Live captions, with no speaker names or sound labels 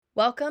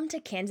Welcome to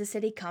Kansas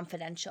City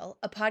Confidential,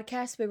 a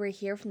podcast where we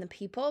hear from the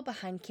people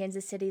behind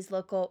Kansas City's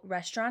local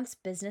restaurants,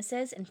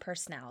 businesses, and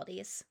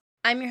personalities.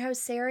 I'm your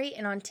host, Sari,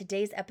 and on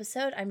today's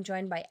episode, I'm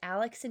joined by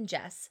Alex and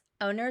Jess,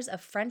 owners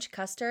of French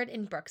Custard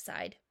in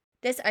Brookside.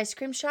 This ice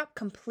cream shop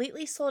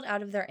completely sold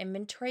out of their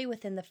inventory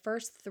within the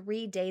first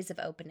 3 days of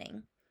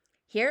opening.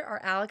 Here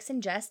are Alex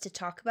and Jess to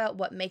talk about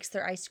what makes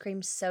their ice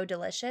cream so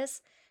delicious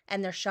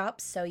and their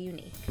shop so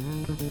unique.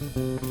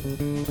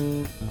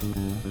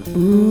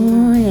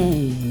 Ooh,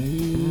 hey,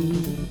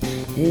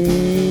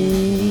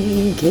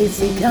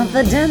 Casey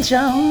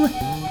Confidential.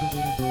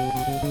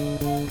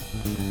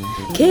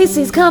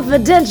 Casey's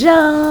Confidential.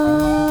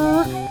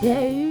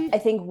 Yeah. I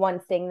think one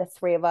thing the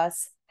three of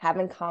us have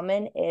in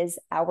common is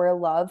our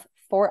love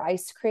for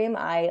ice cream.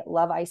 I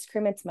love ice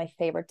cream. It's my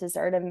favorite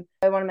dessert. And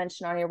I want to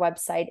mention on your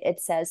website,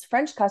 it says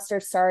French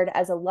Custard started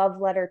as a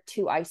love letter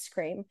to ice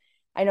cream.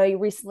 I know you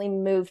recently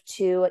moved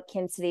to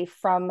Kansas City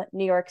from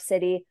New York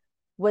City.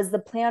 Was the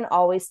plan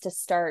always to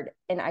start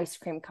an ice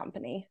cream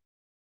company?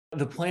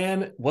 The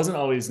plan wasn't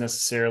always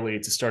necessarily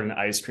to start an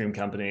ice cream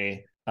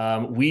company.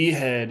 We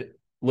had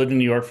lived in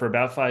New York for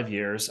about 5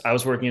 years. I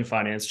was working in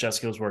finance,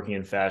 Jessica was working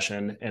in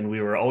fashion, and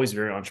we were always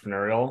very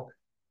entrepreneurial.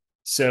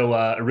 So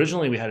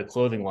originally we had a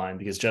clothing line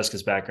because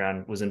Jessica's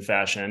background was in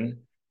fashion.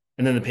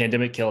 And then the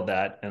pandemic killed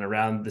that. And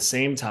around the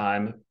same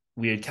time,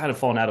 we had kind of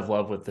fallen out of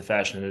love with the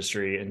fashion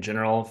industry in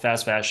general.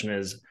 Fast fashion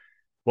is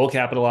well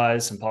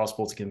capitalized,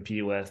 impossible to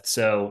compete with.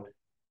 So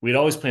we'd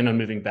always planned on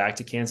moving back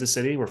to Kansas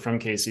City. We're from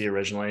KC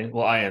originally.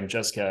 Well, I am.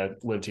 Jessica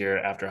lived here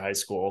after high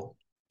school.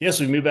 Yes,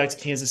 we moved back to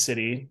Kansas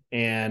City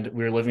and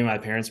we were living in my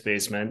parents'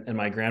 basement, and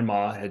my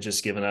grandma had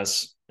just given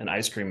us an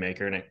ice cream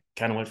maker, and it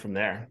kind of went from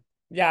there.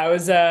 Yeah, it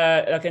was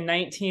like a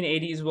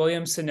 1980s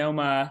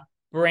Williams-Sonoma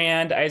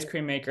brand ice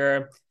cream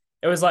maker.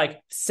 It was like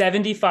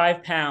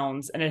 75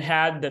 pounds, and it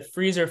had the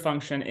freezer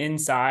function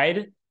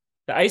inside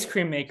the ice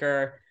cream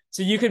maker,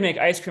 so you could make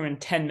ice cream in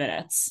 10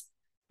 minutes.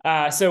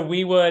 So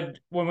we would,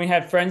 when we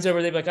had friends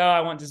over, they'd be like, oh,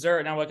 I want dessert.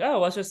 And I'm like, oh,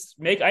 let's just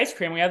make ice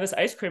cream. We have this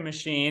ice cream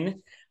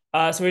machine.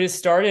 So we just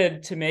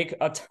started to make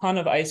a ton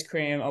of ice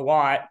cream, a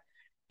lot.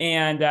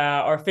 And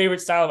our favorite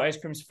style of ice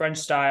cream is French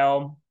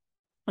style.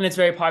 And it's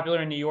very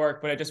popular in New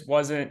York, but it just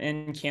wasn't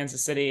in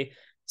Kansas City.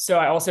 So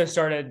I also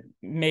started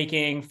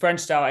making French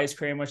style ice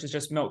cream, which is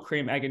just milk,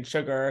 cream, egg, and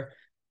sugar.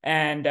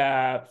 And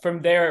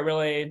from there, it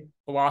really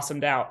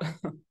blossomed out.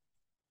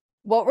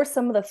 What were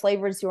some of the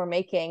flavors you were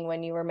making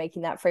when you were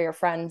making that for your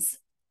friends?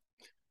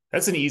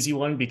 That's an easy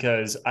one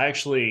because I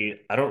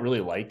don't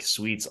really like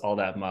sweets all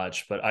that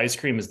much, but ice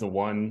cream is the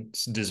one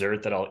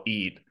dessert that I'll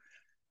eat.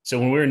 So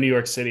when we were in New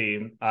York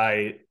City,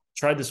 I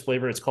tried this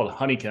flavor. It's called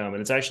honeycomb,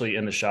 and it's actually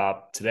in the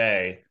shop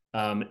today.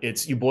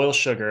 You boil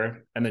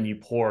sugar and then you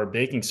pour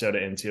baking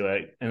soda into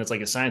it, and it's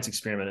like a science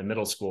experiment in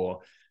middle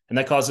school. And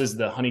that causes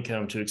the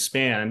honeycomb to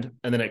expand,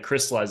 and then it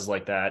crystallizes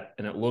like that,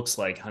 and it looks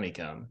like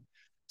honeycomb.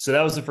 So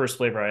that was the first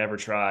flavor I ever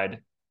tried,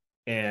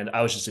 and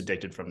I was just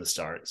addicted from the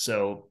start.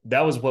 So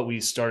that was what we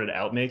started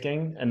out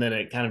making, and then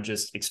it kind of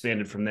just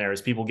expanded from there as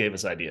people gave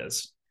us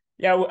ideas.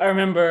 Yeah, I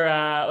remember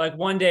like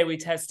one day we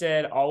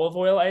tested olive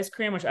oil ice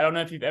cream, which I don't know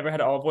if you've ever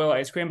had olive oil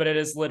ice cream, but it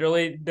is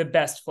literally the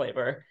best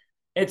flavor.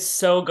 It's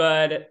so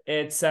good.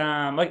 It's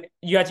like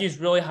you have to use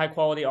really high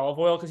quality olive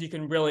oil because you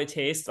can really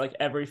taste like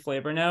every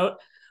flavor note.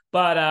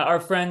 But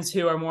our friends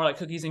who are more like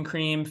cookies and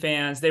cream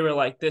fans, they were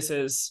like, this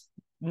is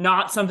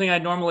not something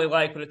I'd normally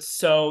like, but it's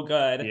so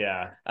good.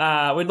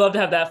 Yeah. We'd love to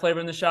have that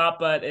flavor in the shop,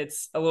 but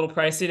it's a little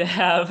pricey to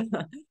have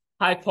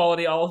high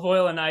quality olive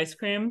oil and ice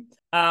cream.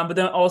 But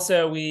then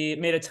also we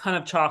made a ton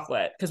of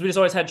chocolate because we just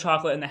always had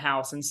chocolate in the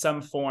house in some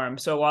form.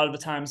 So a lot of the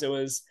times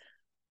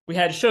we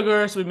had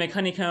sugar, so we'd make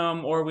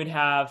honeycomb, or we'd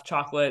have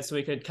chocolate so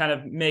we could kind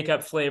of make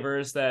up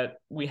flavors that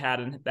we had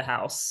in the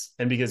house.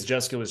 And because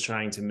Jessica was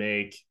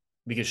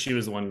because she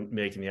was the one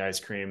making the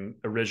ice cream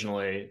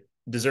originally,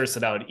 desserts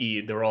that I would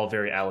eat, they were all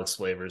very Alex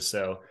flavors.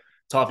 So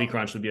toffee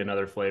crunch would be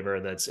another flavor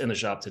that's in the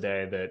shop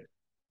today that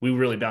we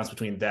really bounce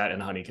between that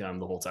and honeycomb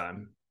the whole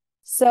time.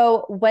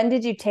 So when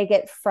did you take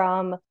it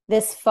from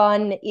this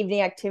fun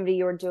evening activity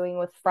you were doing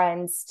with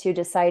friends to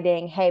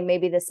deciding, hey,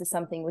 maybe this is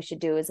something we should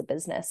do as a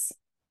business?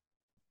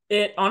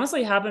 It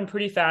honestly happened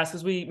pretty fast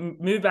because we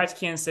moved back to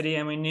Kansas City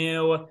and we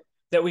knew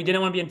that we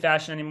didn't want to be in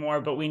fashion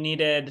anymore, but we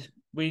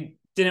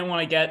didn't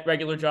want to get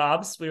regular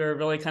jobs. We were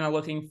really kind of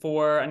looking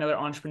for another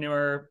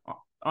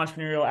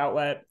entrepreneurial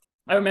outlet.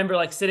 I remember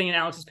like sitting in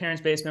Alex's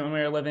parents' basement when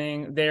we were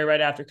living there right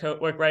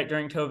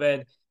during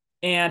COVID,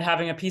 and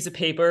having a piece of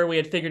paper. We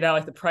had figured out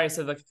like the price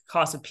of the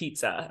cost of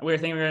pizza. We were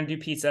thinking we were going to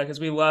do pizza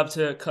because we love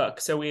to cook.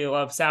 So we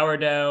love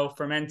sourdough,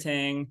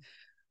 fermenting.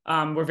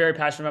 We're very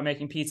passionate about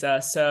making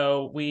pizza.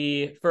 So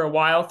we, for a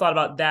while, thought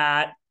about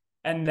that.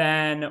 And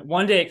then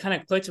one day it kind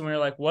of clicked and we were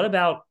like, what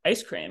about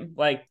ice cream?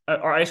 Like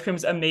our ice cream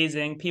is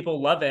amazing.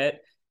 People love it.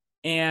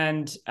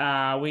 And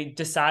we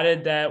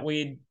decided that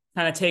we'd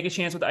kind of take a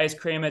chance with ice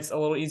cream. It's a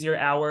little easier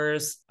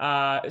hours,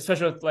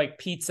 especially with like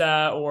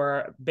pizza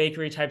or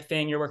bakery type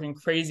thing. You're working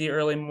crazy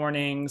early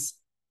mornings.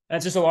 And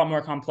it's just a lot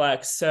more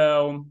complex.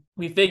 So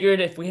we figured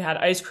if we had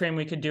ice cream,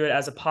 we could do it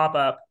as a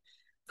pop-up.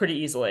 pretty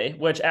easily,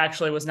 which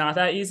actually was not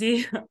that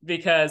easy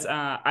because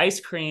ice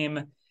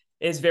cream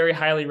is very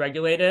highly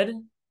regulated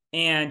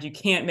and you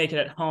can't make it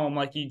at home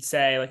like you'd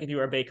say, like if you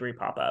were a bakery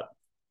pop-up.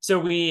 So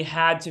we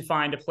had to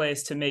find a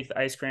place to make the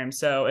ice cream.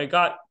 So it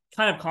got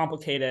kind of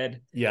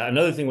complicated. Yeah,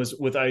 another thing was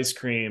with ice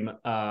cream,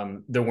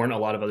 there weren't a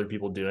lot of other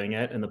people doing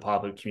it in the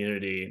pop-up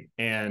community,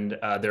 and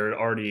we'd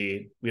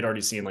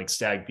already seen like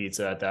Stag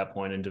Pizza at that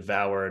point and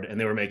Devoured, and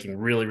they were making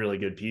really, really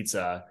good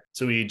pizza.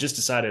 So we just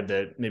decided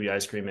that maybe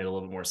ice cream made a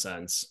little bit more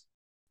sense.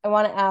 I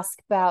want to ask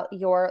about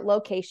your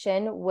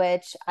location,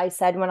 which I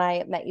said when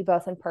I met you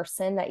both in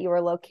person that you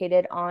were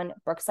located on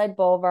Brookside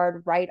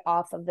Boulevard, right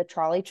off of the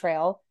Trolley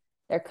Trail.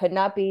 There could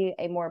not be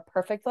a more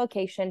perfect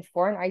location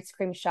for an ice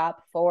cream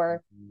shop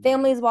for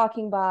families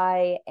walking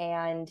by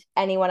and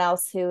anyone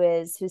else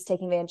who's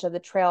taking advantage of the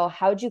trail.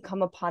 How'd you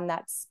come upon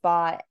that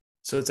spot?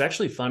 So it's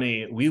actually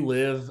funny. We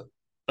live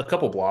a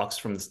couple blocks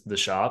from the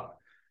shop.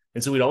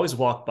 And so we'd always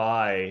walk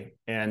by,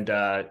 and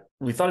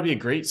we thought it'd be a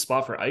great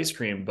spot for ice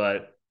cream.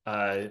 But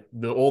the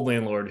old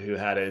landlord who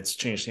had it, it's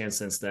changed hands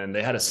since then,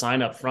 they had a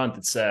sign up front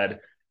that said,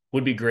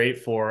 would be great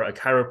for a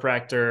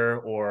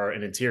chiropractor or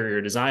an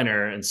interior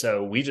designer. And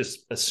so we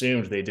just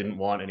assumed they didn't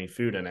want any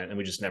food in it, and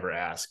we just never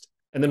asked.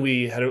 And then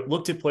we had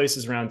looked at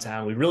places around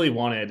town. We really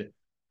wanted,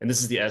 and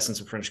this is the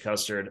essence of French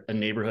Custard, a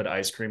neighborhood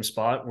ice cream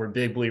spot. We're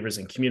big believers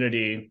in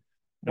community.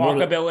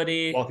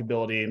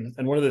 Walkability.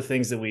 And one of the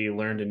things that we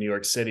learned in New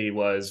York City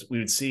was we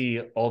would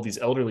see all these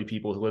elderly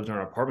people who lived in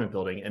our apartment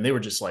building, and they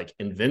were just like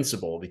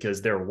invincible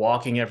because they're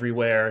walking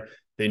everywhere.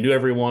 They knew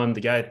everyone.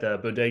 The guy at the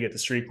bodega at the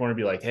street corner would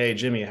be like, hey,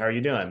 Jimmy, how are you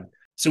doing?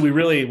 So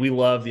we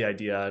love the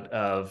idea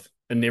of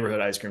a neighborhood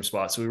ice cream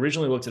spot. So we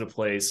originally looked at a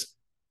place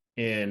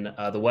in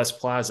the West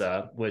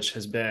Plaza, which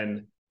has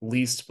been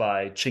leased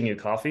by Chingu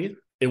Coffee.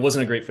 It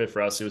wasn't a great fit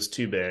for us. It was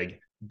too big.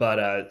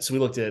 But so we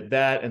looked at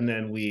that. And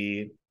then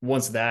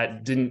once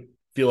that didn't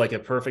feel like a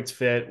perfect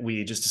fit,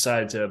 we just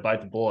decided to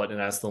bite the bullet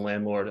and ask the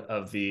landlord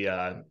of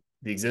the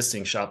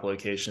existing shop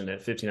location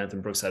at 59th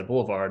and Brookside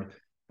Boulevard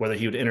whether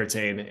he would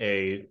entertain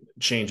a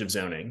change of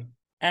zoning.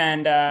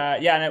 And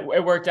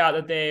it worked out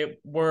that they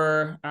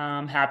were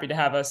happy to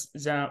have us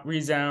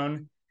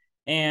rezone.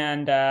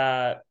 And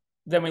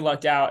then we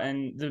lucked out,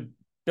 and the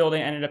building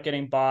ended up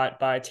getting bought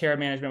by Terra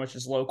Management, which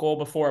is local.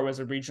 Before it was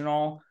a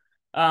regional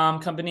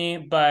company,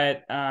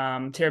 but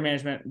Terra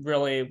Management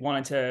really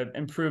wanted to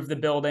improve the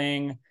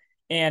building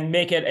and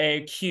make it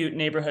a cute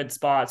neighborhood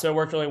spot. So it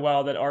worked really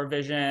well that our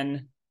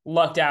vision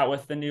lucked out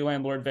with the new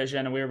landlord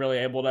vision, and we were really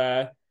able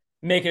to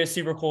make it a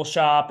super cool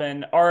shop.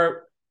 And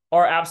our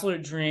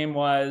absolute dream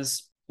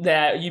was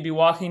that you'd be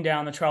walking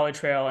down the trolley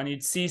trail and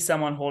you'd see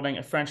someone holding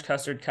a French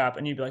custard cup,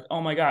 and you'd be like, oh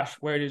my gosh,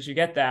 where did you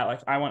get that? Like,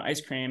 I want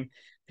ice cream.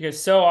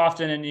 Because so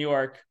often in New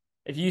York,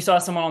 if you saw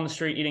someone on the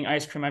street eating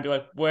ice cream, I'd be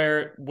like,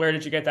 where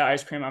did you get that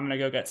ice cream? I'm going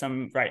to go get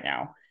some right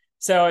now.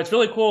 So it's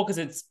really cool because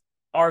it's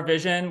our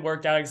vision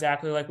worked out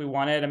exactly like we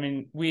wanted. I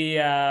mean,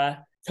 we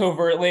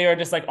covertly are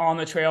just like on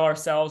the trail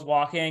ourselves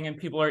walking, and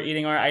people are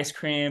eating our ice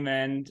cream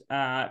and,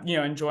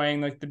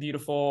 enjoying like the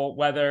beautiful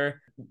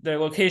weather. The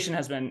location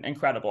has been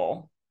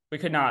incredible. We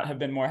could not have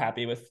been more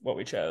happy with what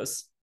we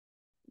chose.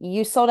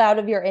 You sold out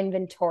of your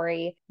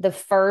inventory the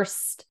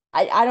first,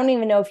 I don't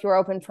even know if you were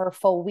open for a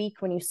full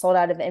week when you sold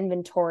out of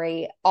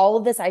inventory. All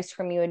of this ice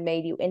cream you had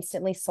made, you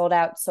instantly sold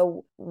out.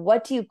 So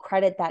what do you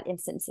credit that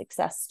instant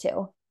success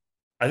to?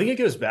 I think it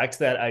goes back to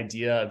that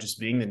idea of just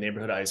being the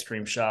neighborhood ice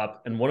cream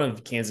shop. And one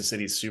of Kansas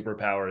City's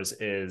superpowers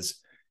is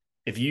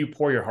if you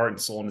pour your heart and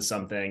soul into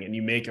something and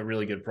you make a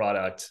really good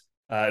product,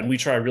 and we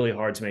try really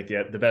hard to make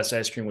the best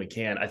ice cream we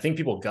can, I think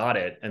people got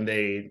it, and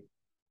they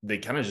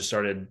kind of just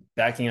started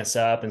backing us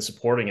up and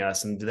supporting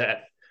us. And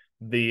that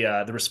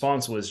the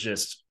response was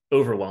just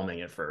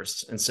overwhelming at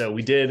first. And so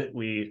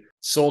we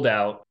sold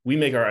out. We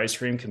make our ice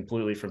cream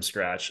completely from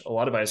scratch. A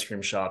lot of ice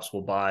cream shops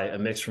will buy a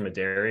mix from a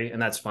dairy,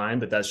 and that's fine,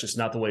 but that's just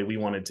not the way we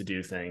wanted to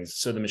do things.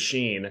 So the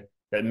machine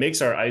that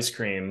makes our ice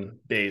cream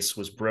base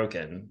was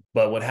broken.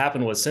 But what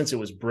happened was, since it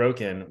was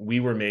broken, we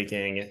were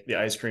making the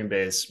ice cream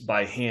base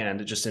by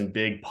hand, just in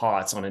big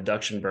pots on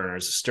induction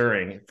burners,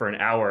 stirring for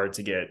an hour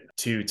to get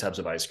 2 tubs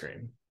of ice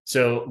cream.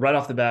 So right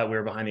off the bat, we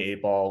were behind the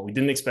 8 ball. We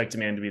didn't expect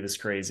demand to be this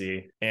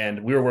crazy.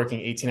 And we were working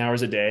 18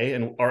 hours a day,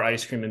 and our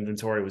ice cream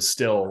inventory was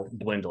still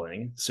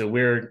dwindling. So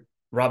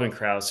Robin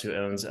Krause, who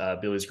owns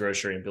Billy's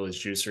Grocery and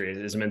Billy's Juicery,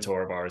 is a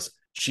mentor of ours.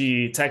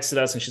 She texted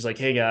us and she's like,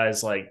 hey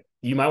guys, like,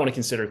 you might want to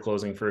consider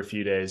closing for a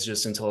few days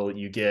just until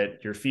you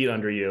get your feet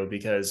under you,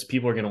 because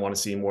people are going to want to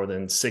see more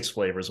than 6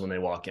 flavors when they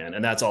walk in.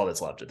 And that's all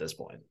that's left at this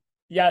point.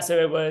 Yeah, so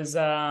it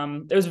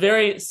was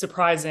very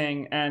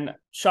surprising and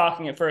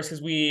shocking at first,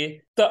 because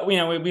we thought,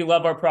 we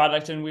love our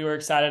product and we were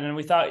excited, and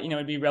we thought,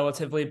 it'd be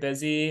relatively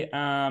busy.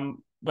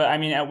 But I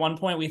mean, at one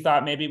point we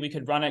thought maybe we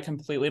could run it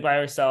completely by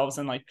ourselves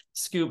and like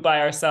scoop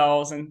by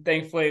ourselves. And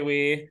thankfully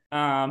we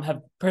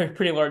have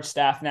pretty large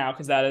staff now,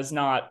 because that is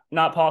not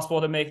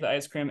possible to make the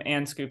ice cream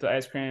and scoop the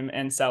ice cream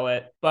and sell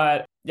it.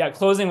 But yeah,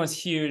 closing was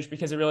huge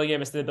because it really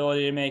gave us the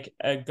ability to make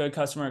a good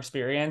customer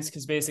experience.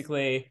 Because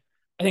basically,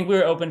 I think we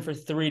were open for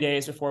 3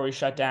 days before we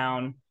shut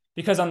down.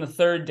 because on the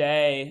third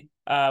day,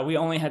 we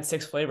only had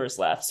 6 flavors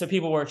left. So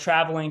people were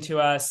traveling to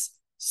us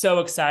so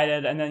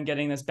excited and then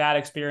getting this bad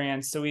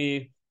experience. So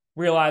we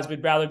realized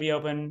we'd rather be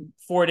open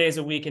 4 days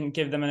a week and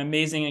give them an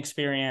amazing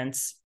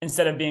experience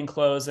instead of being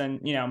closed and,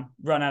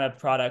 run out of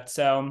product.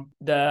 So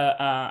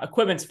the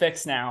equipment's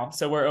fixed now.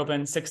 So we're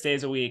open 6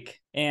 days a week.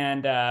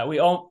 And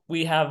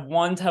we have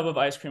 1 tub of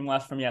ice cream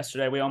left from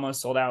yesterday. We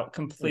almost sold out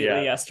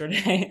completely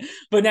yesterday,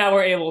 but now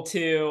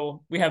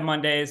we have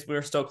Mondays,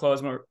 we're still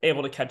closed, and we're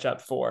able to catch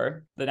up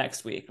for the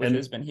next week, which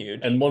has been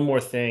huge. And one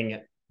more thing,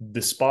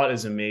 the spot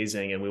is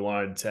amazing, and we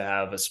wanted to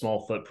have a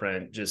small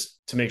footprint just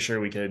to make sure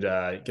we could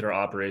get our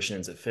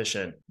operations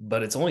efficient,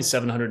 but it's only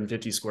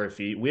 750 square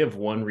feet. We have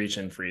 1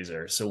 reach-in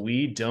freezer, so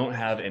we don't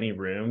have any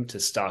room to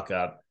stock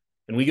up.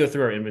 And we go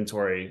through our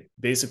inventory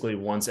basically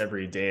once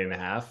every day and a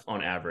half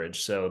on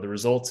average. So the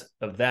result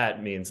of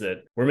that means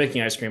that we're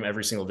making ice cream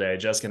every single day.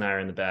 Jessica and I are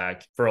in the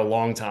back for a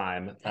long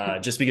time,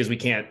 just because we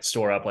can't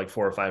store up like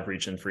 4 or 5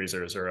 reach-in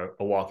freezers or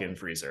a walk-in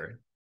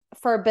freezer.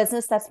 For a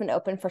business that's been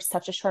open for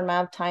such a short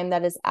amount of time,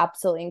 that is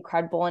absolutely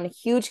incredible. And a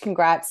huge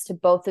congrats to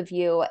both of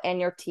you and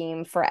your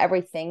team for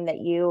everything that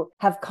you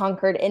have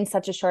conquered in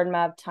such a short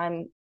amount of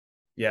time.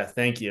 Yeah,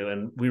 thank you.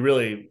 And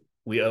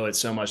we owe it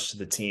so much to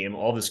the team.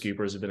 All the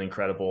scoopers have been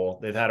incredible.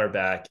 They've had our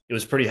back. It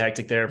was pretty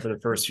hectic there for the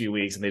first few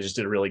weeks, and they just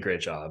did a really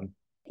great job.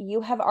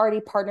 You have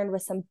already partnered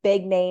with some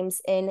big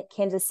names in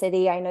Kansas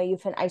City. I know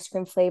you've an ice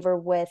cream flavor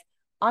with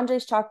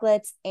Andre's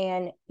Chocolates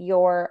and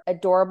your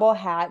adorable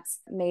hats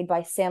made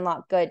by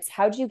Sandlot Goods.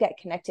 How did you get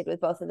connected with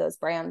both of those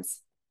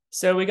brands?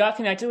 So we got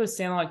connected with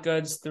Sandlot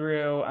Goods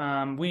through,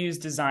 we use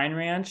Design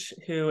Ranch,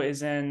 who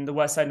is in the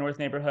West Side North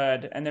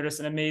neighborhood, and they're just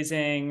an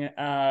amazing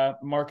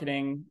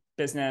marketing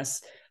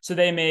business. So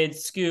they made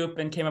Scoop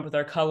and came up with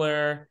our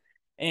color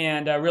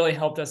and really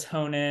helped us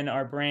hone in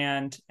our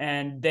brand.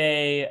 And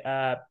they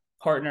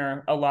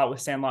partner a lot with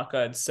Sandlot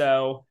Goods.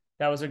 So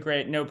that was a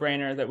great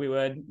no-brainer that we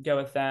would go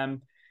with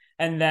them.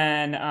 And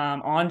then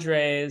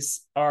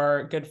Andres,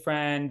 our good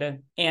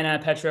friend, Anna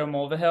Petro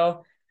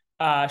Mulvihill,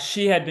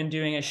 she had been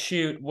doing a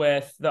shoot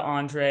with the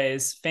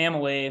Andres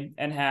family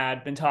and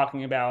had been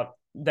talking about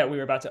that we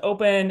were about to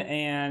open.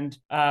 And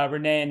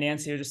Renee and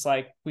Nancy were just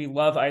like, we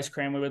love ice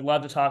cream. We would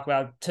love to talk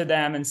about to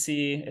them and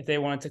see if they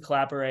wanted to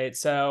collaborate.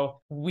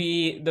 So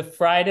the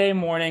Friday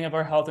morning of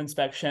our health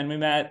inspection, we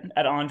met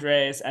at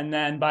Andres. And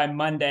then by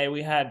Monday,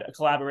 we had a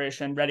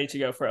collaboration ready to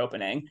go for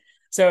opening.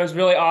 So it was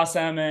really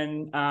awesome.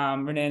 And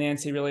Renee and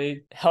Nancy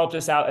really helped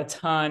us out a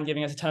ton,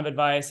 giving us a ton of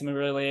advice. And we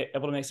were really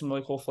able to make some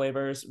really cool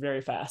flavors very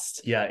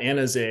fast. Yeah,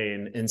 Anna's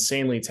an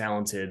insanely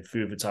talented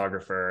food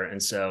photographer. And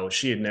so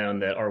she had known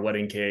that our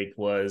wedding cake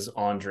was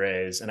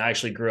Andres. And I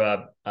actually grew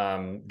up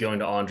going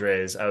to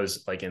Andres. I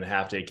was like in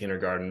half-day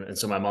kindergarten. And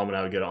so my mom and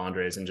I would go to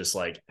Andres and just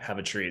like have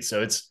a treat.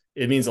 So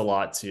it means a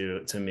lot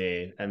to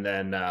me. And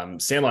then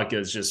Sandlot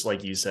Goods, just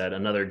like you said,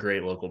 another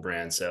great local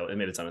brand. So it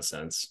made a ton of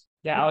sense.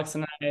 Yeah, Alex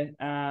and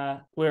I,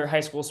 we were high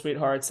school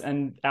sweethearts,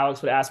 and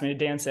Alex would ask me to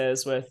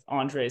dances with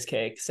Andre's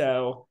cake.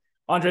 So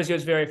Andre's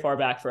goes very far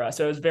back for us.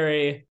 So it was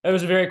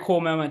a very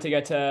cool moment to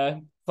get to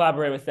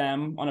collaborate with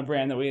them on a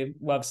brand that we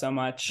love so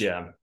much.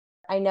 Yeah.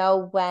 I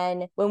know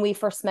when we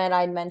first met,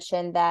 I'd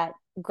mentioned that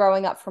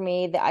growing up for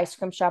me, the ice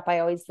cream shop I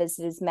always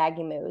visited is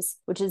Maggie Moo's,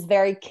 which is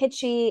very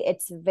kitschy.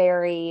 It's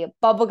very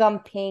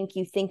bubblegum pink.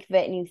 You think of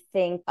it and you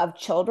think of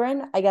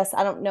children. I guess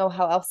I don't know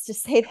how else to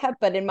say that,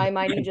 but in my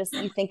mind,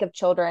 you think of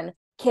children.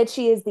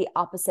 Kitschy is the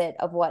opposite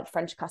of what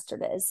French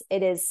custard is.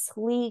 It is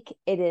sleek.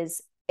 It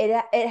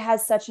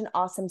has such an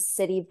awesome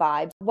city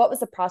vibe. What was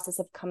the process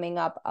of coming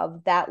up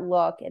of that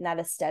look and that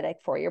aesthetic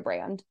for your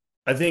brand?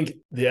 I think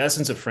the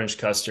essence of French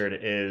custard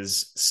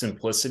is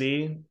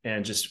simplicity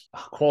and just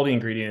quality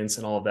ingredients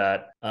and all of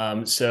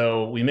that.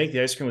 So we make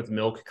the ice cream with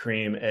milk,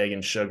 cream, egg,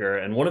 and sugar.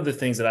 And one of the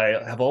things that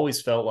I have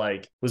always felt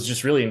like was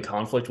just really in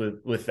conflict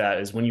with that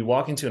is when you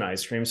walk into an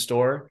ice cream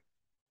store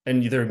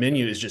and their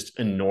menu is just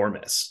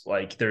enormous.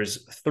 Like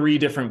there's 3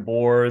 different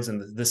boards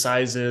and the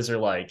sizes are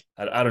like,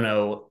 I don't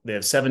know, they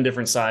have 7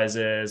 different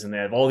sizes and they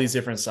have all these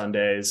different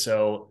sundaes.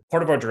 So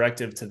part of our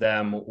directive to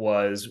them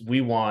was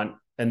we want,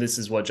 and this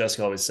is what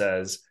Jessica always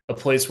says, a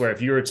place where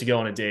if you were to go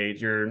on a date,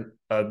 you're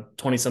a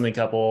 20-something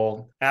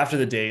couple, after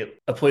the date,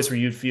 a place where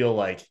you'd feel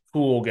like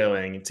cool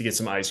going to get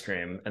some ice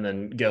cream and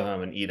then go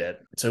home and eat it.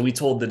 So we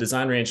told the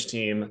Design Ranch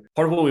team,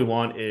 part of what we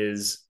want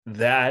is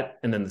that,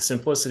 and then the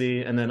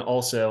simplicity. And then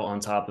also on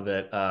top of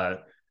it, a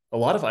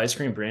lot of ice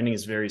cream branding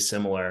is very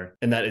similar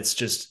in that it's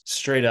just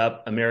straight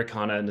up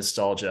Americana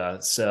nostalgia.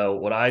 So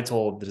what I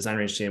told the Design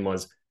Ranch team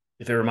was,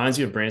 if it reminds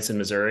you of Branson,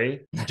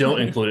 Missouri,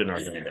 don't include it in our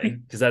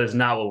branding because that is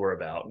not what we're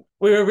about.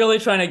 We were really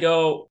trying to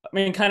go,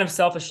 kind of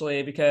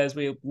selfishly because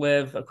we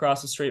live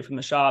across the street from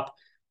the shop,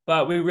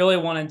 but we really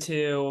wanted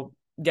to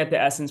get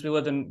the essence. We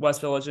lived in West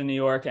Village in New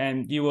York,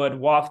 and you would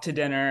walk to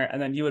dinner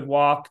and then you would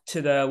walk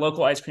to the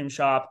local ice cream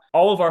shop.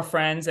 All of our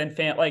friends and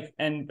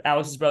and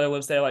Alex's brother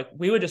lives there. Like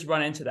we would just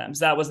run into them.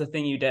 So that was the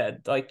thing you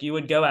did. Like you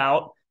would go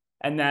out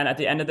and then at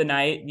the end of the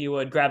night, you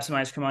would grab some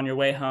ice cream on your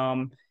way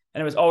home.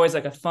 And it was always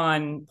like a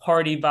fun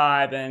party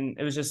vibe. And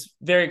it was just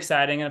very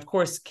exciting. And of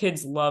course,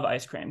 kids love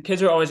ice cream.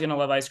 Kids are always going to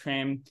love ice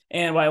cream.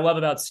 And what I love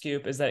about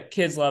Scoop is that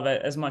kids love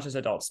it as much as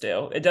adults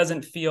do. It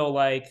doesn't feel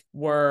like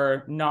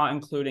we're not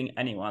including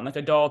anyone. Like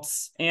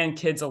adults and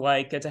kids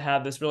alike get to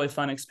have this really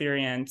fun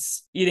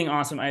experience eating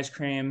awesome ice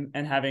cream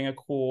and having a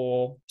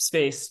cool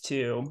space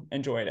to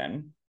enjoy it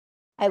in.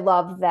 I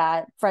love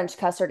that French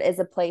Custard is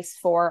a place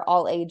for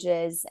all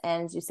ages.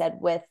 And as you said,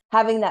 with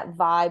having that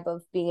vibe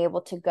of being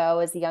able to go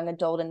as a young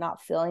adult and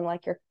not feeling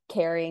like you're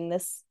carrying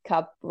this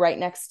cup right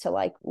next to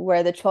like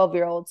where the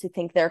 12-year-olds who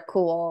think they're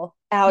cool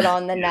out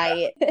on the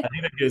night. I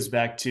think that goes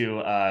back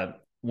to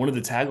one of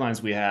the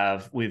taglines we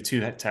have. We have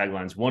two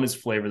taglines. One is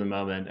flavor the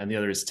moment and the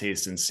other is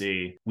taste and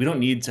see. We don't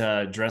need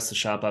to dress the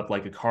shop up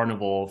like a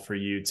carnival for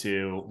you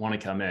to want to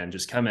come in.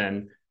 Just come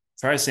in,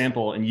 try a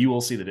sample, and you will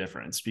see the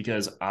difference,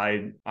 because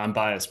I'm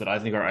biased, but I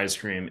think our ice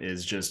cream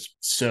is just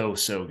so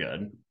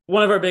good.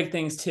 One of our big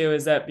things too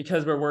is that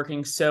because we're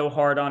working so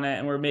hard on it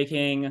and we're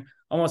making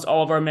almost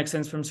all of our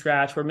mix-ins from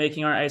scratch, we're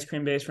making our ice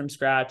cream base from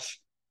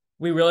scratch,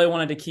 we really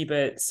wanted to keep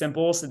it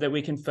simple so that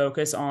we can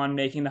focus on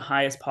making the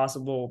highest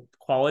possible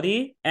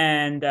quality.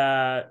 And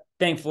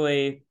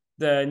thankfully,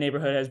 the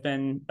neighborhood has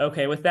been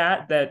okay with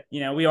that,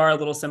 we are a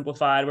little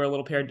simplified. We're a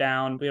little pared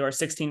down. We have our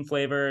 16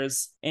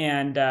 flavors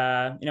and,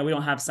 we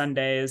don't have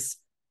Sundays.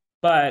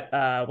 But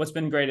what's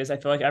been great is I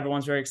feel like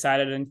everyone's very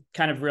excited and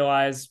kind of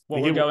realize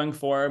what we're going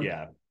for.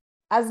 Yeah.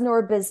 As a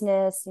newer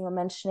business, you were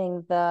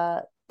mentioning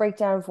the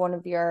breakdown of one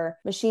of your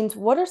machines.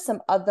 What are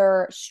some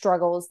other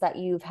struggles that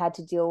you've had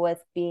to deal with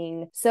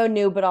being so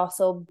new, but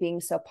also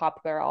being so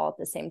popular all at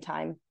the same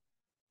time?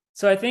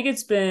 So I think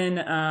it's been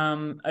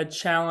a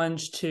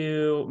challenge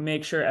to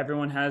make sure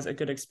everyone has a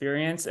good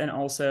experience and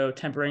also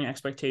tempering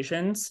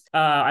expectations.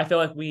 I feel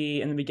like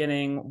we, in the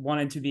beginning,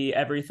 wanted to be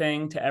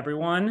everything to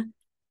everyone.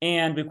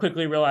 And we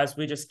quickly realized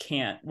we just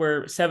can't.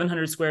 We're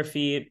 700 square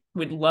feet.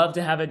 We'd love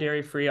to have a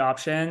dairy-free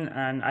option.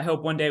 And I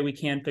hope one day we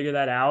can figure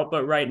that out.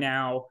 But right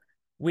now,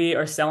 we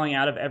are selling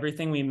out of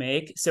everything we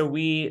make. So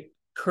we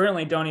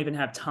currently don't even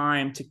have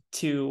time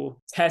to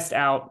test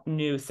out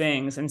new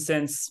things. And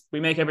since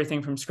we make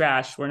everything from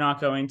scratch, we're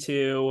not going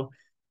to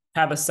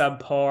have a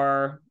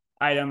subpar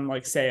item,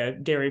 like say a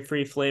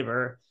dairy-free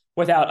flavor,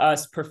 without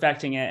us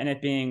perfecting it and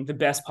it being the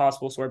best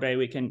possible sorbet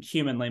we can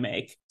humanly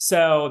make.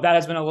 So that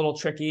has been a little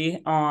tricky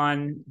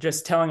on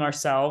just telling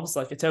ourselves,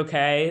 like, it's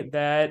okay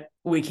that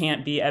we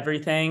can't be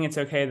everything. It's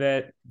okay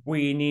that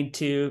we need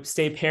to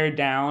stay pared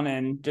down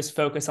and just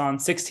focus on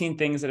 16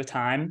 things at a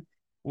time,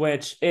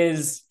 which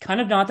is kind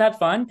of not that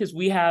fun because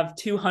we have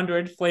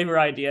 200 flavor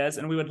ideas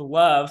and we would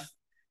love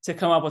to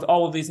come up with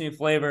all of these new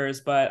flavors.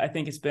 But I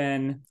think it's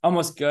been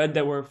almost good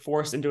that we're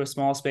forced into a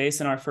small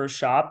space in our first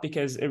shop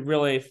because it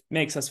really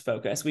makes us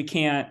focus.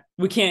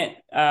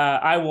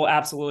 I will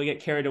absolutely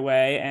get carried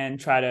away and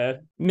try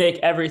to make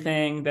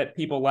everything that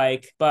people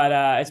like.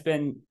 But it's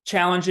been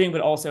challenging,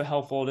 but also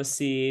helpful to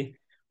see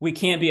we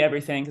can't be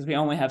everything because we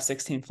only have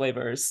 16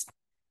 flavors.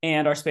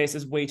 And our space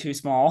is way too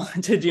small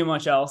to do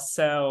much else.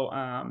 So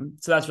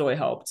that's really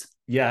helped.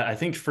 Yeah, I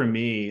think for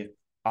me,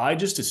 I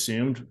just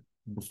assumed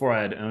before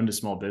I had owned a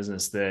small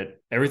business that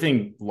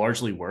everything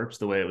largely worked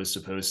the way it was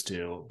supposed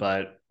to,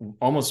 but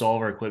almost all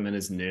of our equipment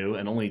is new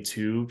and only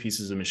 2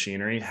 pieces of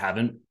machinery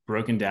haven't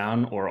broken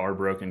down or are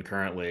broken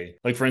currently.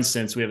 Like for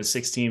instance, we have a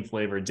 16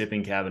 flavor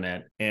dipping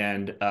cabinet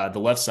and the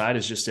left side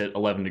is just at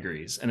 11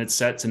 degrees and it's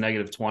set to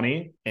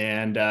 -20.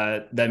 And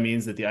that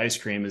means that the ice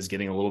cream is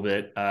getting a little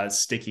bit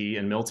sticky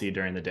and milty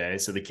during the day.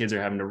 So the kids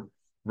are having to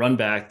run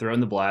back, throw in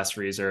the blast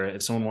freezer.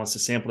 If someone wants to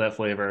sample that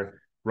flavor,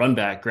 run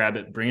back, grab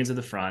it, bring it to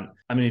the front.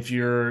 I mean, if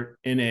you're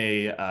in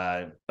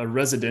a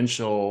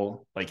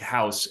residential like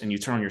house and you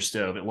turn on your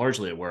stove, it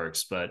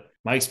works. But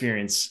my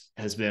experience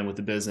has been with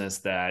the business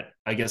that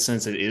I guess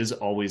since it is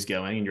always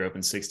going and you're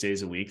open 6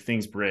 days a week,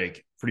 things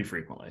break pretty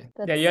frequently.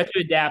 Yeah, you have to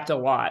adapt a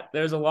lot.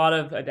 There's a lot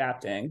of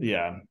adapting.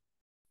 Yeah.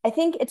 I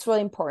think it's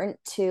really important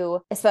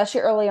to, especially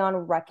early on,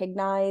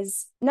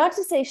 recognize, not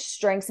to say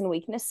strengths and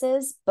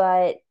weaknesses,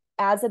 but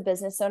as a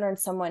business owner and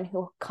someone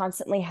who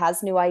constantly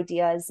has new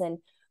ideas and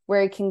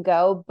where it can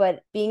go,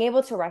 but being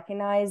able to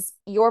recognize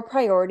your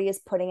priority is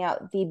putting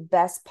out the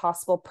best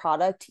possible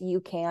product you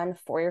can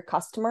for your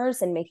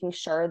customers and making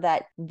sure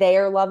that they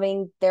are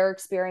loving their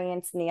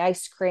experience in the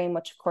ice cream,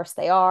 which of course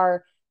they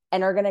are,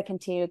 and are going to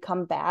continue to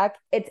come back.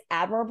 It's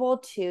admirable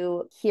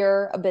to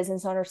hear a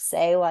business owner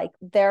say, like,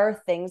 there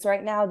are things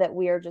right now that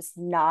we are just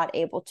not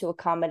able to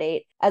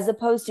accommodate, as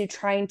opposed to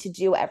trying to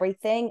do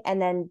everything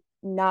and then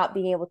not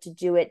being able to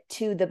do it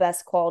to the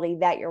best quality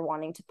that you're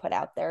wanting to put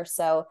out there.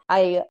 So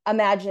I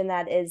imagine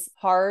that is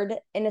hard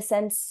in a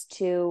sense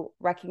to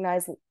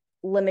recognize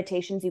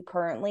limitations you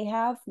currently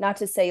have. Not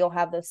to say you'll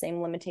have those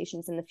same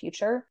limitations in the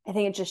future. I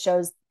think it just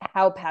shows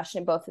how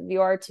passionate both of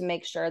you are to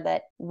make sure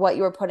that what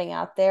you're putting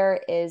out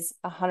there is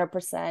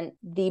 100%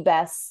 the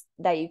best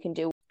that you can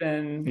do.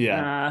 And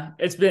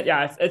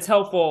it's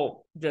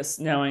helpful just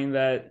knowing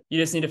that you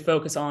just need to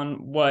focus on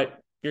what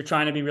you're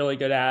trying to be really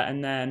good at,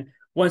 and then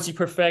once you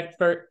perfect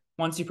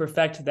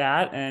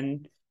that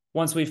and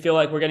once we feel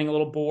like we're getting a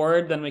little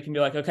bored, then we can be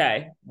like,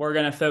 okay, we're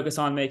going to focus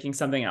on making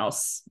something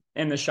else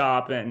in the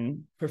shop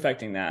and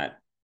perfecting that.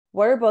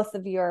 What are both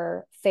of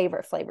your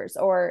favorite flavors?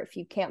 Or if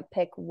you can't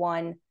pick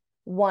one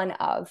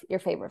of your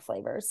favorite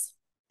flavors?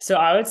 So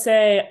I would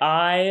say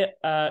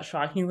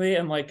shockingly,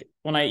 am like,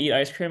 when I eat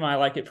ice cream, I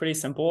like it pretty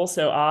simple.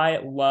 So I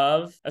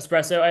love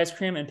espresso ice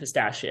cream and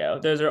pistachio.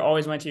 Those are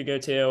always my two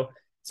go-to.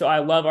 So I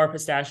love our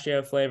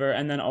pistachio flavor.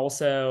 And then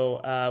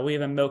also we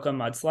have a mocha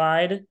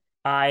mudslide.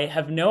 I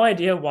have no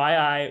idea why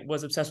I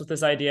was obsessed with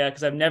this idea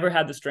because I've never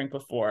had this drink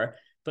before.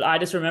 But I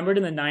just remembered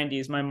in the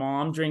 90s, my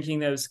mom drinking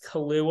those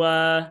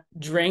Kahlua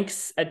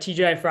drinks at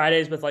TGI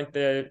Fridays with like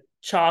the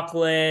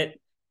chocolate,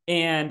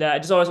 and it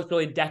just always looked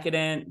really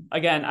decadent.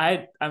 Again,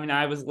 I mean,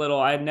 I was little,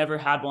 I had never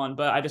had one,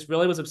 but I just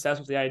really was obsessed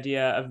with the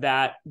idea of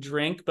that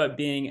drink, but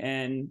being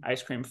in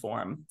ice cream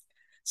form.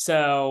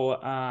 So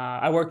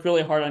I worked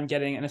really hard on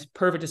getting a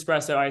perfect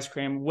espresso ice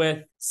cream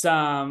with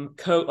some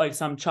like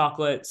some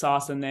chocolate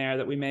sauce in there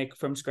that we make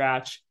from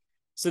scratch,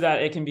 so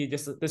that it can be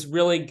just this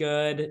really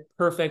good,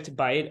 perfect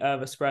bite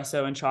of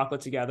espresso and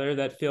chocolate together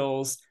that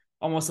feels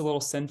almost a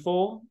little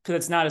sinful because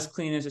it's not as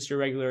clean as just your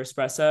regular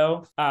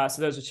espresso.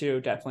 So those are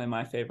two definitely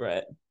my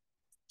favorite.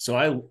 So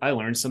I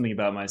learned something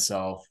about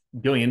myself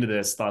going into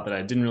this, thought that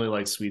I didn't really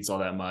like sweets all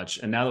that much.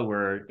 And now that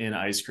we're in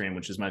ice cream,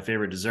 which is my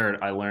favorite dessert,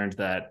 I learned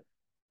that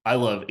I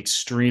love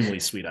extremely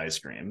sweet ice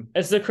cream.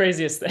 It's the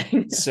craziest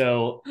thing.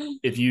 So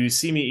if you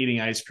see me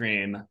eating ice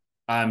cream,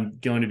 I'm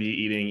going to be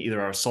eating either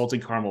our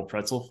salted caramel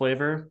pretzel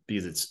flavor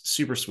because it's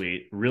super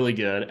sweet, really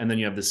good. And then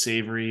you have the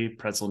savory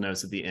pretzel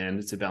notes at the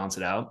end to balance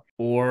it out,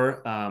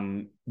 or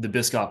the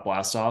Biscoff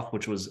Blast Off,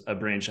 which was a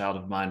brainchild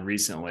of mine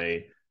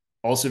recently.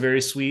 Also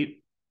very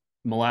sweet,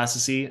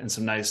 molassesy, and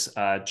some nice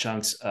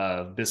chunks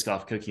of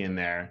Biscoff cookie in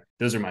there.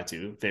 Those are my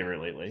two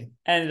favorite lately.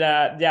 And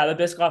yeah, the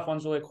Biscoff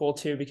one's really cool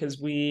too because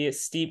we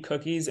steep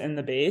cookies in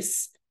the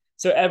base.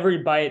 So every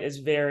bite is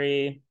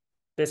very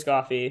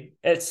Biscoffy.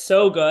 It's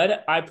so good.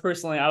 I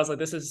was like,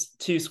 this is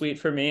too sweet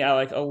for me. I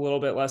like a little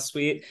bit less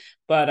sweet,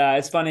 but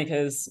it's funny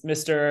because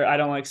Mr. I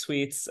don't like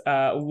sweets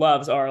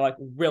loves our like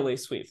really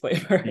sweet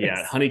flavors.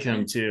 Yeah,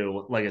 honeycomb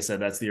too. Like I said,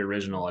 that's the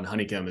original, and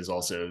honeycomb is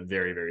also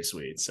very, very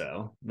sweet.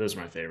 So those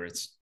are my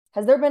favorites.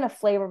 Has there been a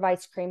flavor of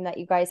ice cream that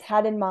you guys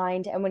had in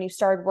mind, and when you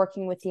started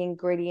working with the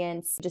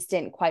ingredients, just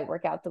didn't quite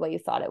work out the way you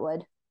thought it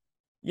would?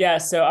 Yeah,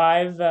 so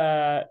I've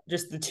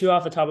just the two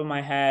off the top of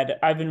my head,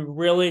 I've been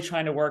really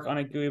trying to work on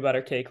a gooey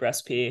butter cake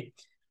recipe.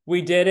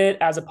 We did it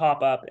as a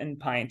pop-up in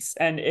pints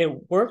and it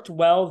worked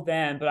well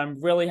then, but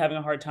I'm really having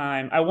a hard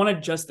time. I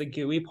wanted just the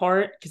gooey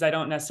part because I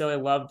don't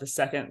necessarily love the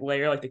second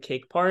layer, like the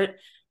cake part.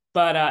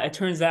 But it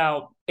turns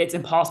out it's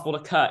impossible to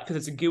cut because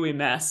it's a gooey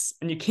mess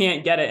and you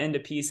can't get it into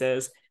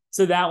pieces.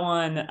 So that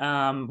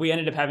one, we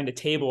ended up having to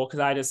table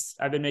because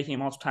I've been making it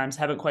multiple times,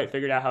 haven't quite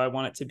figured out how I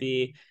want it to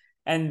be.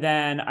 And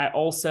then I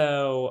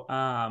also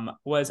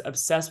was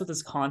obsessed with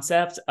this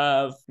concept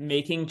of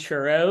making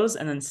churros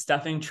and then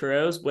stuffing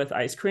churros with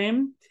ice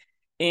cream.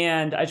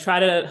 And I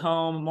tried it at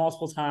home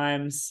multiple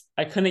times.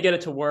 I couldn't get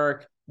it to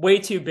work. Way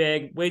too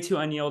big, way too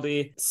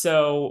unyieldy.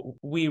 So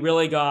we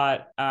really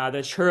got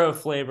the churro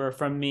flavor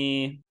from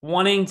me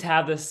wanting to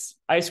have this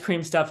ice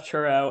cream stuffed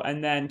churro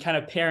and then kind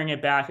of pairing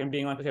it back and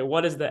being like, okay,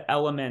 what is the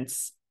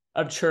elements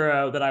of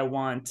churro that I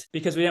want?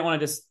 Because we didn't want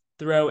to just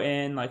throw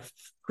in like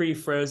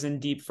pre-frozen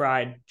deep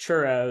fried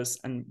churros,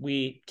 and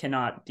we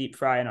cannot deep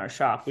fry in our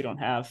shop. We don't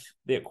have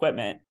the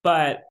equipment,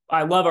 but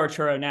I love our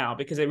churro now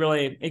because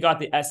it got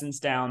the essence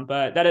down.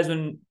 But that has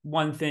been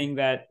one thing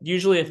that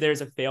usually if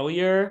there's a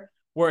failure,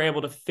 we're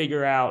able to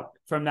figure out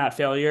from that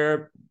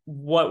failure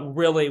what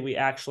really we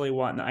actually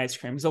want in the ice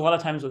cream. Because a lot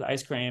of times with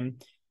ice cream,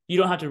 you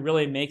don't have to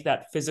really make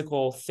that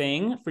physical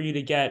thing for you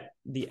to get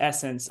the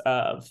essence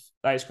of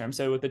ice cream.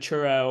 So with the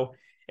churro,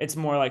 it's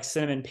more like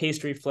cinnamon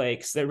pastry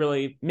flakes that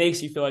really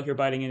makes you feel like you're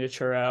biting into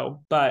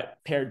churro, but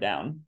pared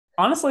down.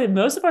 Honestly,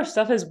 most of our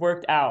stuff has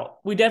worked out.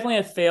 We definitely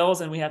have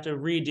fails and we have to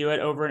redo it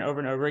over and over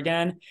and over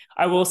again.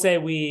 I will say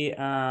we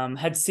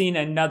had seen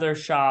another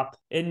shop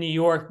in New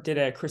York did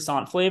a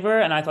croissant flavor,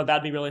 and I thought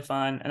that'd be really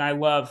fun. And I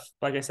love,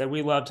 like I said,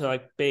 we love to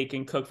like bake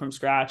and cook from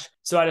scratch.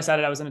 So I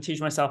decided I was going to teach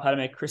myself how to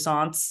make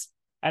croissants.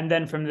 And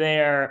then from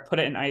there, put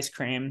it in ice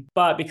cream.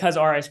 But because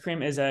our ice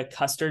cream is a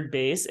custard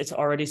base, it's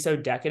already so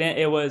decadent.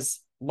 It was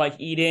like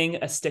eating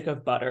a stick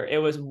of butter. It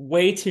was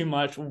way too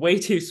much, way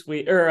too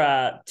sweet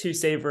or too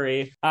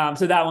savory.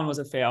 So that one was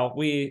a fail.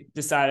 We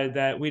decided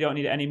that we don't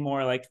need any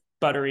more like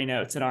buttery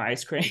notes in our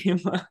ice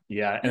cream.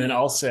 Yeah. And then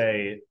I'll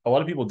say a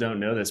lot of people don't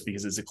know this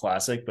because it's a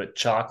classic, but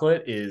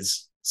chocolate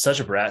is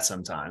such a brat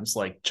sometimes.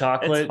 Like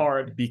chocolate, it's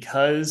hard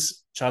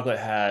because chocolate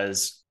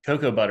has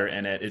cocoa butter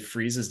in it, it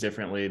freezes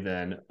differently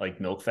than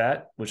like milk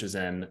fat, which is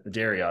in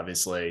dairy,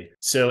 obviously.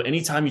 So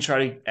anytime you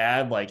try to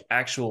add like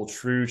actual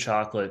true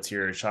chocolate to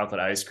your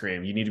chocolate ice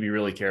cream, you need to be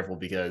really careful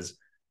because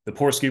the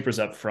poor scoopers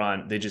up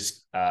front,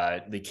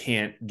 they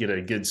can't get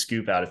a good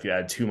scoop out if you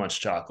add too much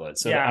chocolate.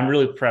 So yeah. I'm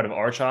really proud of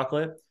our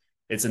chocolate.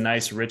 It's a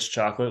nice, rich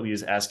chocolate. We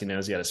use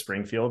Askinosie out of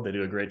Springfield. They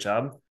do a great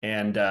job.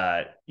 And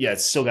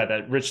it's still got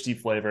that rich,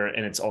 deep flavor,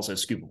 and it's also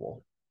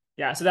scoopable.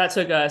 Yeah, so that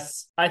took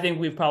us, I think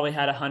we've probably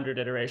had 100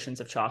 iterations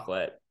of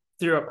chocolate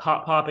through it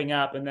popping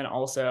up, and then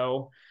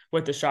also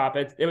with the shop.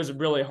 It was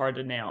really hard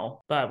to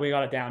nail, but we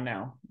got it down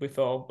now. We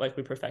feel like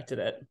we perfected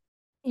it.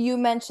 You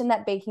mentioned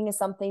that baking is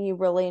something you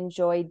really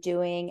enjoy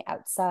doing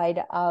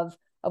outside of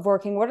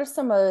working. What are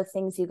some of the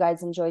things you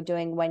guys enjoy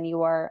doing when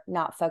you are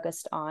not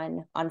focused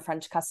on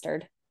French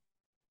custard?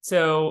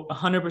 So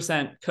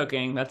 100%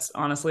 cooking. That's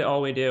honestly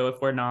all we do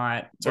if we're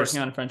not working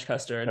on French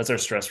custard. That's our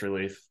stress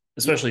relief,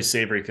 especially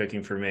savory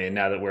cooking for me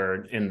now that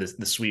we're in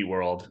the sweet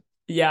world.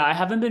 Yeah, I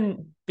haven't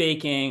been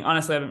baking.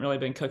 Honestly, I haven't really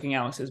been cooking.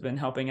 Alex has been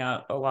helping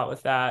out a lot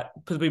with that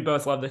because we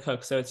both love to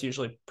cook, so it's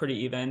usually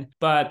pretty even.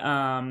 But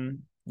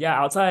yeah,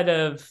 outside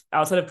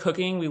of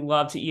cooking, we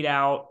love to eat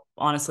out.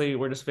 Honestly,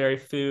 we're just very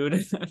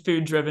food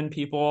driven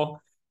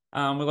people. We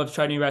love to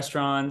try new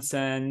restaurants,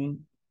 and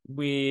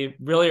we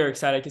really are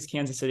excited because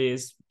Kansas City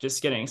is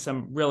just getting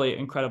some really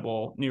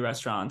incredible new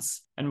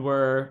restaurants, and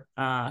we're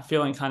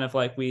feeling kind of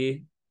like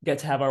we get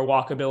to have our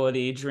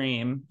walkability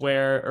dream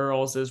where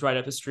Earl's is right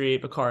up the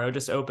street. Baccaro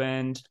just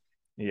opened.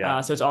 Yeah.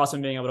 So it's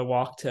awesome being able to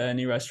walk to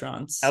new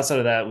restaurants. Outside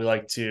of that,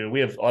 we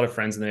have a lot of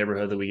friends in the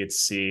neighborhood that we get to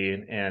see.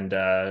 And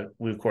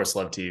we, of course,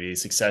 love TV.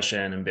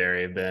 Succession and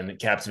Barry have been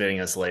captivating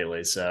us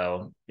lately.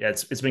 So, yeah,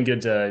 it's been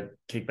good to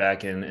kick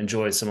back and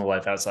enjoy some of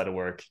life outside of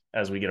work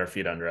as we get our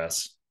feet under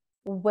us.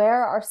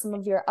 Where are some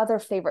of your other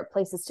favorite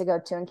places to go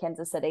to in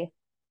Kansas City?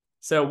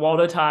 So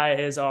Waldo Thai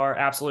is our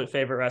absolute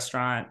favorite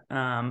restaurant. We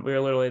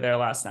were literally there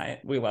last night.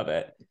 We love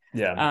it.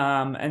 Yeah.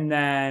 And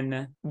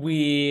then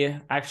we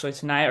actually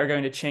tonight are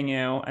going to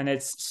Chingu, and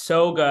it's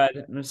so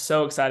good. I'm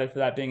so excited for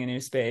that being a new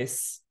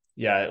space.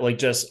 Yeah, like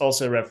just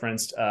also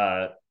referenced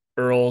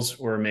Earl's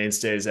where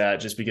mainstays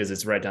at just because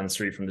it's right down the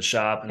street from the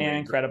shop. And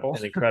incredible.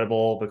 And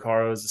incredible.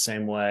 Baccaro is the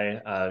same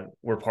way.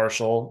 We're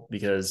partial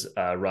because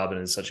Robin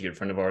is such a good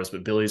friend of ours,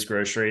 but Billy's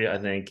Grocery, I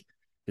think,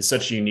 is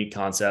such a unique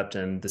concept,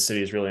 and the city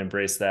has really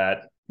embraced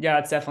that. Yeah,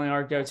 it's definitely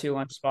our go-to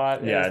lunch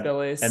spot. Yeah, is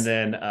Billy's. And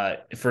then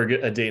for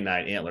a date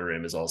night, Antler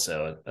Room is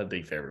also a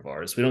big favorite of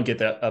ours. We don't get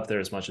that up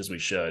there as much as we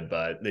should,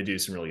 but they do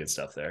some really good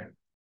stuff there.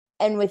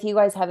 And with you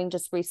guys having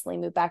just recently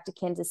moved back to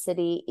Kansas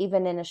City,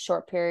 even in a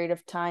short period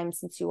of time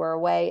since you were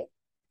away,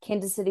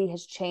 Kansas City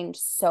has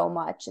changed so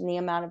much in the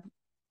amount of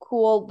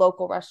cool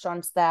local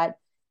restaurants that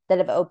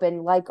have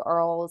opened, like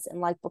Earl's and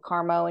like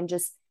Baccaro, and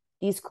just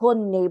these cool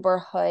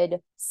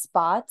neighborhood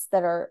spots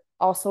that are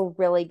also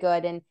really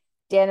good. And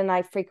Dan and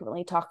I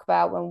frequently talk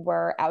about when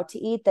we're out to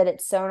eat that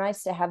it's so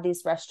nice to have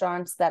these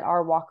restaurants that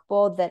are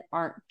walkable, that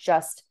aren't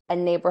just a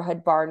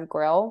neighborhood bar and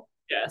grill.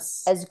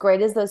 Yes. As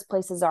great as those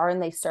places are and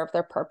they serve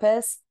their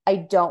purpose, I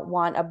don't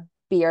want a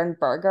beer and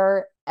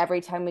burger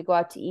every time we go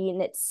out to eat.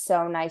 And it's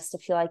so nice to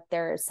feel like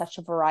there is such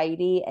a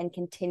variety and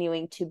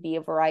continuing to be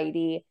a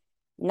variety,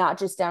 not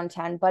just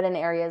downtown, but in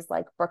areas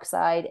like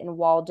Brookside and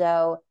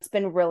Waldo. It's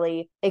been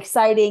really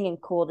exciting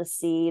and cool to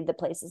see the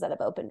places that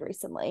have opened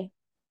recently.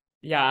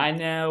 Yeah, I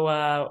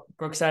know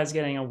Brookside's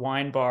getting a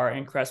wine bar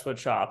in Crestwood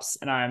Shops,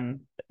 and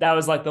that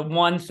was like the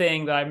one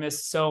thing that I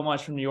missed so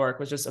much from New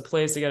York, was just a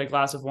place to get a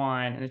glass of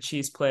wine and a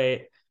cheese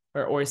plate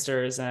or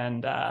oysters.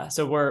 And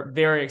so we're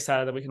very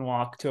excited that we can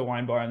walk to a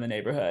wine bar in the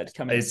neighborhood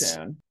coming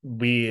soon.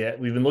 We've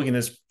been looking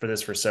for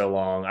this for so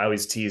long. I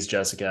always tease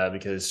Jessica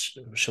because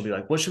she'll be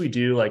like, what should we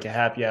do? Like a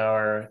happy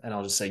hour? And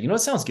I'll just say, you know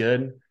what sounds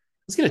good?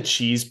 Let's get a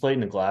cheese plate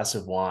and a glass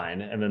of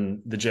wine. And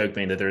then the joke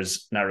being that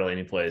there's not really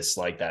any place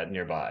like that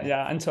nearby.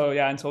 Yeah,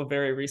 until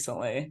very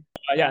recently.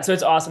 So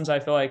it's awesome. So I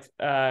feel like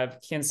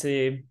Kansas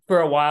City for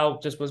a while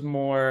just was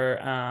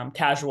more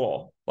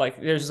casual. Like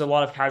there's just a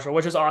lot of casual,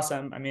 which is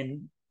awesome. I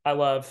mean, I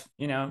love,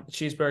 a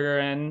cheeseburger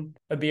and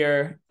a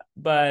beer,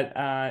 but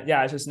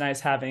it's just nice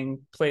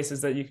having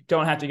places that you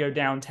don't have to go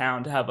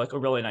downtown to have like a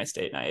really nice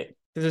date night.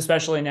 Because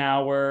especially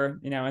now we're,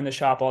 in the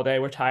shop all day,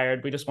 we're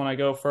tired. We just want to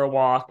go for a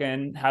walk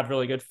and have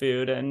really good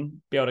food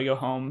and be able to go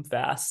home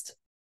fast.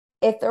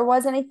 If there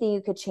was anything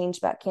you could change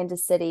about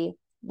Kansas City,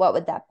 what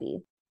would that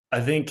be?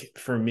 I think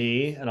for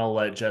me, and I'll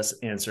let Jess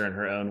answer in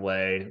her own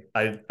way,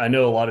 I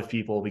know a lot of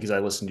people, because I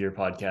listen to your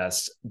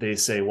podcast, they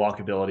say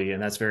walkability,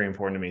 and that's very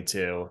important to me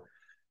too.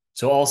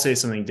 So I'll say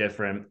something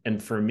different.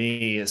 And for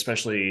me,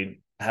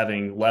 especially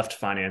having left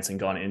finance and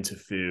gone into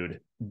food,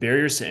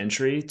 barriers to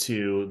entry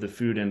to the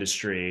food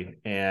industry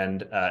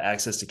and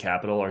access to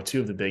capital are two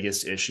of the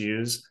biggest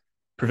issues,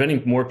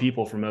 preventing more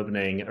people from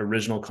opening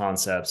original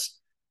concepts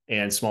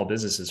and small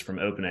businesses from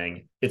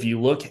opening. If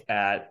you look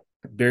at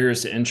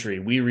barriers to entry,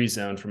 we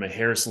rezoned from a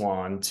hair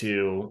salon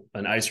to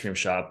an ice cream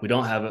shop. We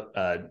don't have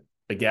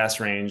a gas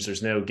range.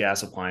 There's no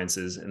gas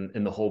appliances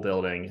in the whole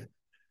building.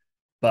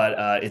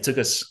 But it took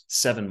us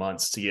 7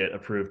 months to get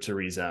approved to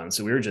rezone.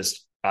 So we were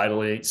just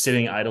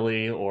sitting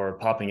idly or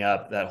popping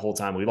up that whole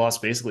time. We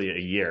lost basically a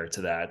year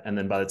to that. And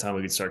then by the time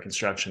we could start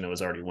construction, it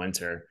was already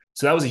winter.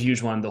 So that was a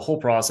huge one. The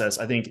whole process,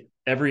 I think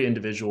every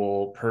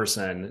individual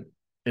person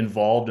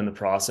involved in the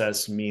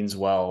process means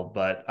well,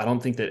 but I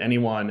don't think that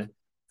anyone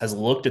has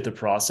looked at the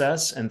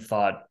process and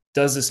thought,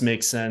 does this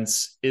make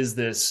sense? Is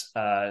this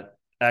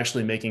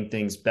actually making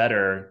things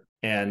better?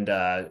 And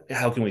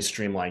how can we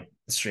streamline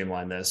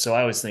streamline this. So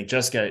I always think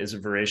Jessica is a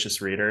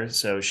voracious reader.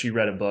 So she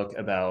read a book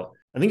about,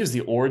 I think it was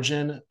the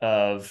origin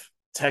of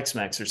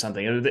Tex-Mex or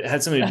something. It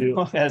had something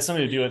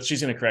to do with,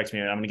 she's going to correct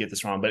me, I'm going to get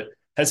this wrong, but it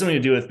had something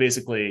to do with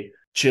basically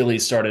Chili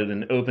started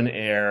in open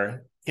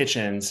air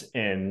kitchens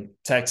in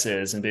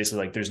Texas, and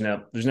basically like there's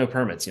no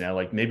permits,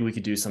 like maybe we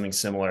could do something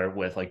similar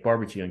with like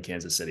barbecue in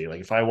Kansas City. Like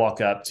if I walk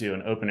up to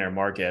an open air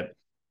market,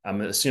 I'm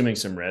assuming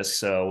some risk,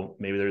 so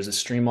maybe there's a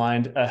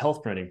streamlined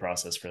health permitting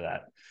process for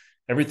that.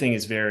 Everything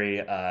is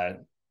very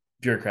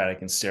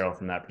bureaucratic and sterile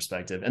from that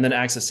perspective. And then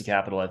access to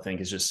capital, I think,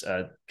 is just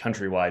a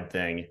countrywide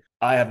thing.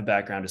 I have a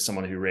background as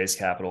someone who raised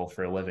capital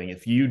for a living.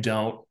 If you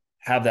don't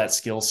have that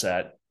skill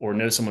set or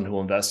know someone who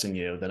will invest in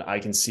you, then I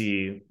can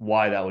see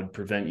why that would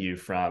prevent you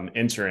from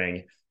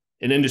entering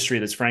an industry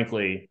that's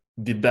frankly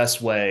the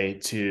best way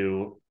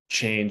to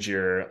change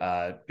your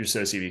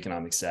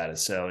socioeconomic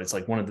status. So it's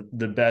like one of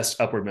the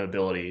best upward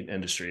mobility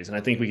industries. And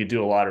I think we could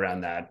do a lot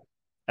around that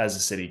as a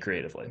city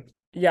creatively.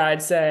 Yeah,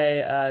 I'd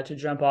say to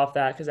jump off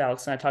that, because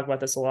Alex and I talk about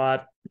this a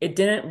lot, it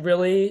didn't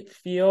really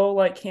feel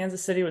like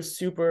Kansas City was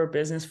super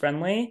business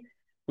friendly.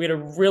 We had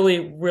a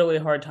really, really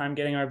hard time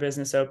getting our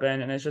business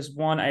open, and it's just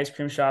one ice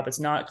cream shop. It's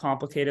not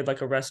complicated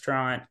like a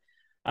restaurant.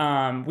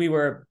 We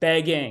were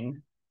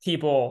begging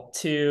people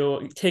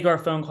to take our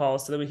phone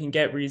calls so that we can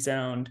get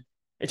rezoned.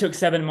 It took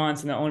 7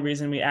 months, and the only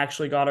reason we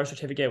actually got our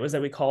certificate was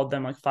that we called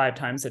them like 5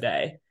 times a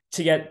day.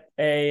 To get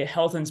a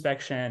health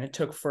inspection, it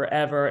took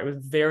forever. It was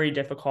very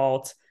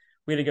difficult.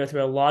 We had to go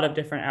through a lot of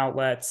different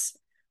outlets.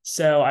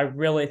 So I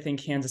really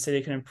think Kansas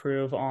City can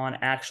improve on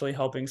actually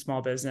helping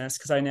small business,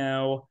 because I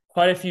know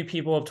quite a few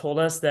people have told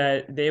us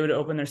that they would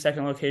open their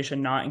second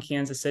location not in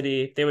Kansas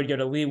City. They would go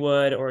to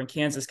Leawood or in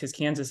Kansas, because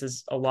Kansas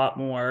is a lot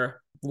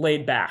more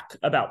laid back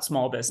about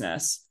small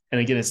business.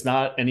 And again, it's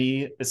not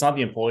the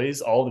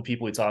employees. All the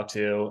people we talk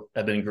to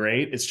have been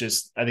great. It's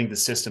just, I think the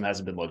system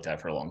hasn't been looked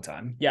at for a long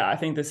time. Yeah, I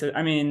think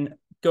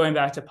going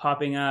back to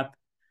popping up,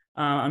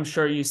 I'm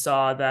sure you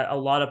saw that a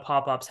lot of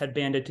pop-ups had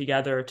banded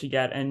together to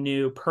get a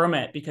new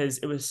permit, because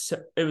it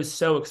was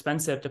so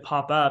expensive to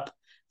pop up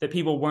that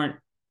people weren't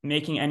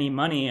making any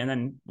money. And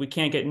then we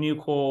can't get new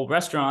cool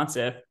restaurants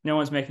if no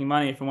one's making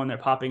money from when they're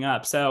popping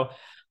up. So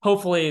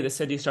hopefully the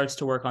city starts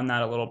to work on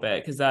that a little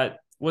bit, because that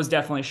was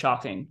definitely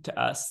shocking to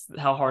us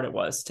how hard it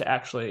was to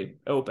actually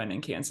open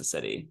in Kansas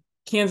City.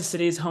 Kansas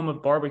City is home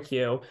of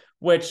barbecue,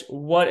 which,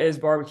 what is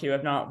barbecue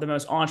if not the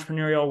most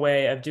entrepreneurial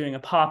way of doing a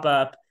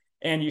pop-up?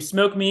 And you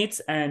smoke meats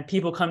and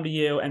people come to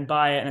you and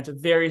buy it. And it's a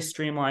very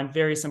streamlined,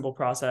 very simple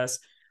process.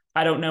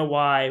 I don't know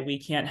why we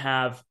can't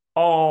have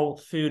all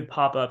food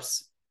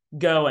pop-ups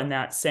go in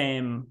that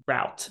same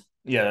route.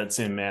 Yeah, that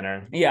same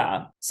manner.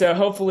 Yeah. So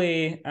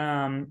hopefully,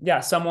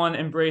 someone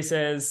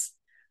embraces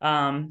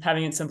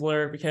having it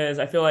simpler, because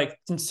I feel like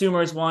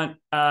consumers want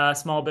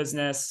small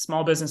business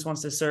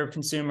wants to serve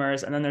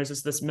consumers. And then there's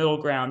just this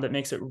middle ground that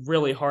makes it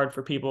really hard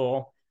for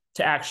people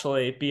to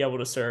actually be able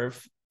to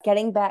serve.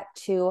 Getting back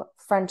to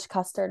French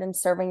custard and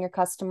serving your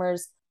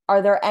customers,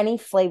 are there any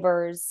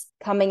flavors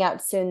coming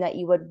out soon that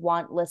you would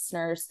want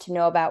listeners to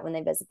know about when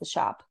they visit the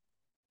shop?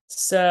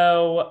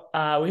 So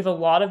we have a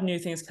lot of new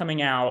things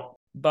coming out,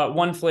 but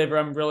one flavor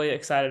I'm really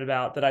excited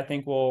about that I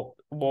think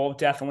we'll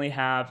definitely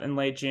have in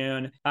late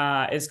June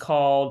is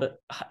called,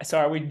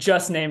 we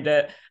just named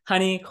it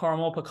Honey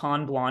Caramel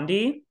Pecan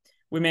Blondie.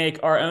 We make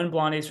our own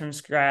blondies from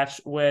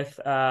scratch with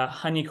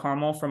honey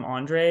caramel from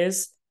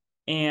Andre's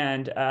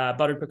and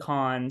buttered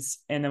pecans,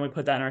 and then we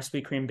put that in our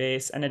sweet cream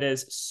base, and it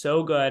is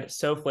so good,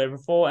 so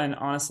flavorful, and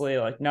honestly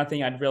like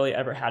nothing I'd really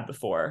ever had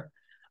before.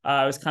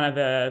 It was kind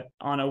of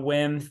on a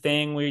whim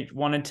thing. We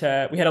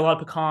had a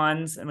lot of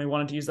pecans and we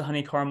wanted to use the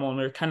honey caramel, and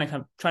we were kind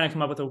of trying to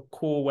come up with a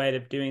cool way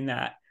of doing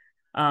that.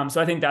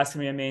 So I think that's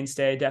gonna be a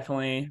mainstay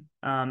definitely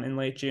in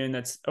late June.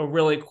 That's a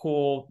really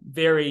cool,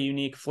 very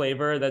unique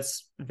flavor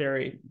that's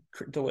very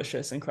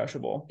delicious and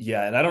crushable.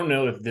 Yeah, and I don't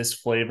know if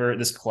this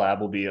collab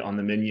will be on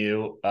the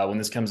menu when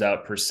this comes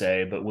out per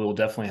se, but we'll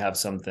definitely have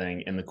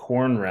something in the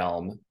corn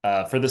realm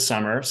for the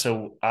summer.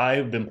 So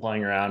I've been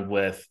playing around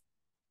with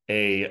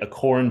a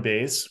corn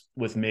base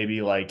with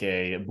maybe like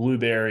a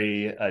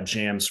blueberry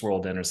jam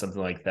swirled in or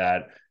something like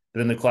that. But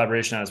then the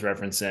collaboration I was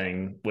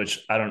referencing,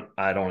 which I don't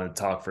want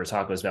to talk for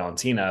Tacos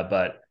Valentina,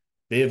 but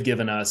they have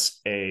given us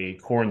a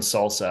corn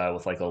salsa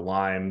with like a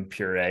lime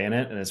puree in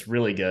it, and it's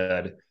really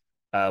good.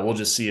 We'll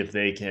just see if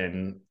they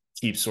can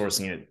keep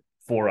sourcing it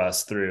for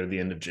us through the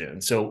end of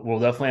June. So we'll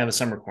definitely have a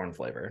summer corn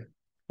flavor.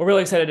 We're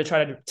really excited to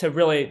try to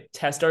really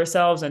test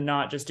ourselves and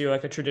not just do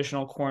like a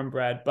traditional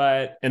cornbread,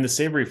 and the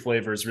savory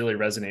flavors really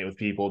resonate with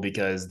people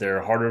because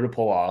they're harder to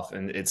pull off,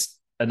 and it's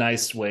a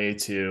nice way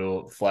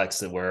to flex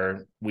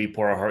that we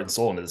pour our heart and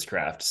soul into this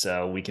craft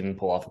so we can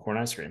pull off a corn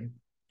ice cream.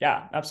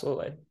 Yeah,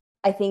 absolutely.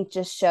 I think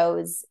just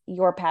shows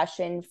your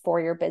passion for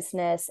your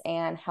business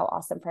and how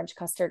awesome French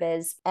custard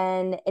is.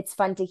 And it's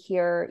fun to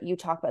hear you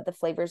talk about the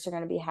flavors you're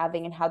going to be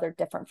having and how they're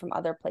different from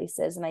other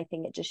places. And I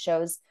think it just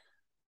shows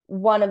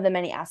one of the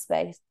many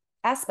aspects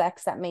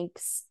that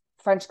makes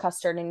French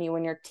custard and you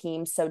and your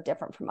team so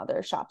different from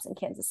other shops in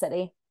Kansas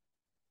City.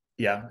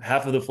 Yeah,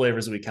 half of the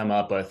flavors that we come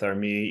up with are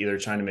me either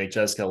trying to make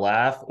Jessica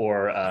laugh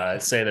or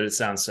say that it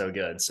sounds so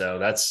good. So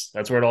that's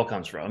where it all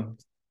comes from.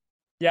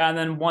 Yeah, and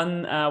then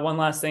one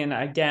last thing.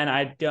 Again,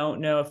 I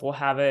don't know if we'll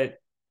have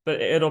it, but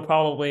it'll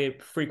probably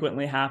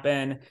frequently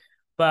happen.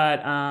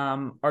 But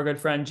our good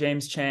friend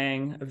James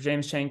Chang of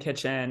James Chang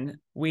Kitchen,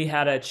 we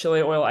had a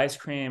chili oil ice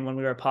cream when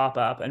we were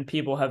pop-up, and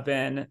people have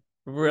been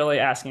really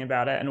asking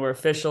about it. And we're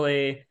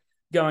officially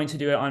going to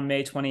do it on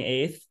May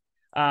 28th.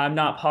 I'm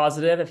not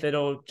positive if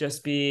it'll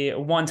just be a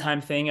one-time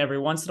thing every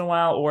once in a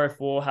while or if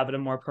we'll have it a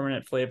more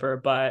permanent flavor.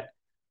 But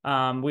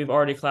we've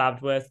already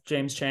collabed with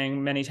James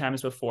Chang many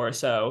times before,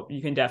 so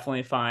you can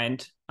definitely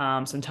find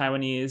some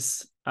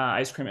Taiwanese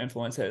ice cream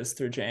influences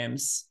through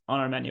James on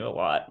our menu a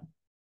lot.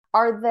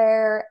 Are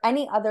there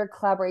any other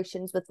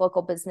collaborations with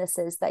local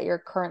businesses that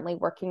you're currently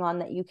working on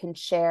that you can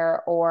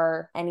share,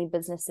 or any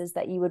businesses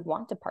that you would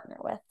want to partner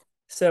with?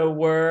 So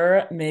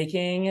we're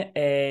making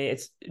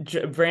it's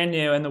brand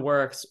new in the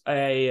works,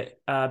 a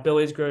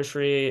Billy's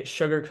Grocery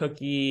sugar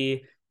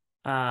cookie,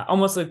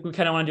 almost like we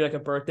kind of want to do like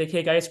a birthday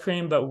cake ice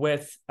cream, but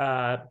with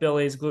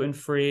Billy's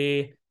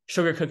gluten-free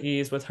sugar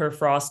cookies with her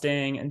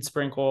frosting and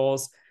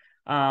sprinkles.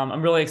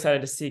 I'm really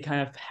excited to see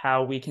kind of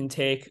how we can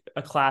take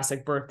a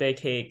classic birthday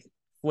cake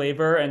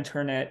flavor and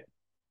turn it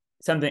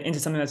into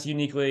something that's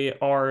uniquely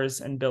ours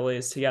and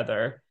Billy's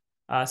together.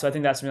 So I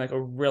think that's gonna be like a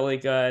really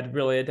good,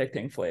 really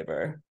addicting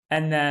flavor.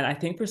 And then I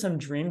think for some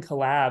dream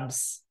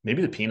collabs,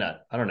 maybe the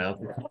peanut. I don't know.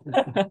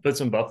 Put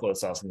some buffalo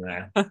sauce in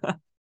there.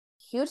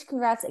 Huge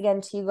congrats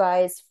again to you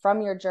guys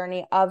from your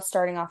journey of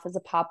starting off as a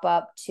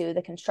pop-up to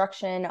the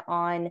construction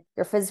on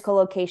your physical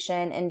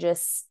location, and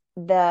just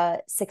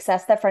the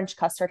success that French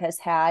Custard has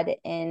had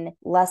in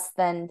less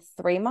than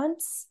 3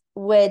 months,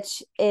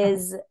 which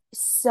is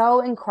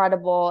so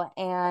incredible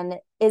and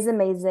is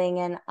amazing.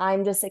 And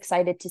I'm just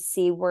excited to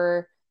see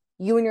where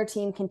you and your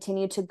team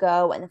continue to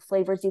go and the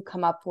flavors you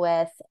come up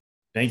with.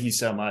 Thank you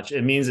so much.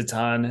 It means a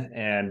ton,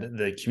 and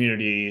the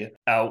community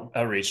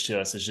outreach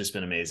to us has just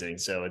been amazing.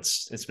 So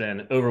it's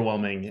been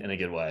overwhelming in a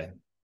good way.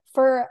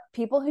 For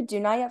people who do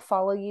not yet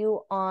follow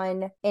you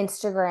on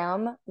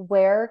Instagram,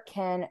 where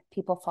can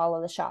people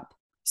follow the shop?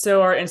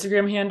 So our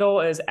Instagram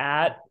handle is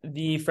at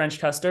the French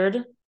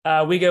Custard.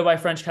 We go by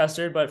French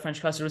Custard, but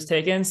French Custard was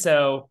taken,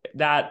 so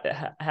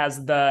that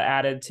has the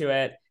added to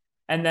it.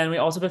 And then we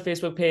also have a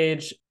Facebook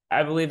page.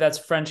 I believe that's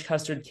French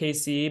Custard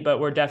KC, but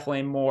we're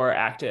definitely more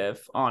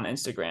active on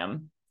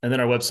Instagram. And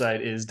then our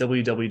website is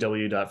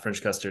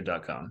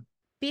www.frenchcustard.com.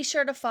 Be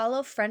sure to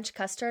follow French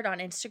Custard on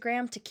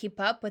Instagram to keep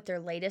up with their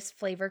latest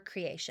flavor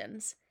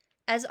creations.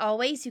 As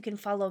always, you can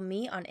follow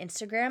me on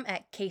Instagram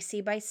at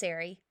KC by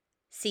Sari.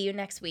 See you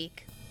next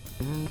week.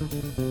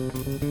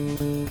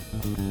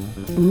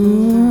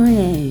 Ooh,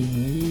 hey,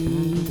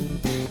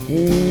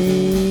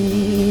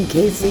 hey,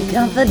 Casey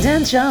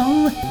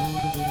Confidential.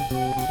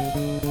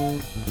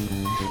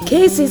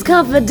 Casey's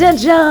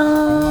Confidential.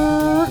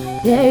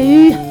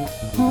 Yeah.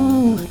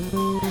 Ooh.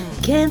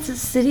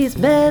 Kansas City's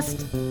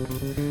best.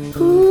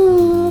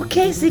 Ooh,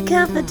 Casey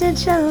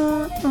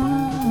Confidential.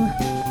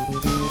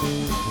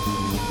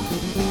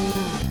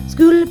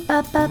 School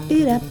pa pa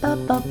da pa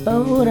pa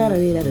po da da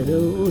da da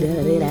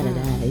da da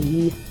da.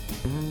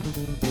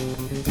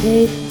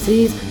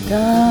 Casey's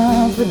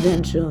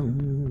Confidential.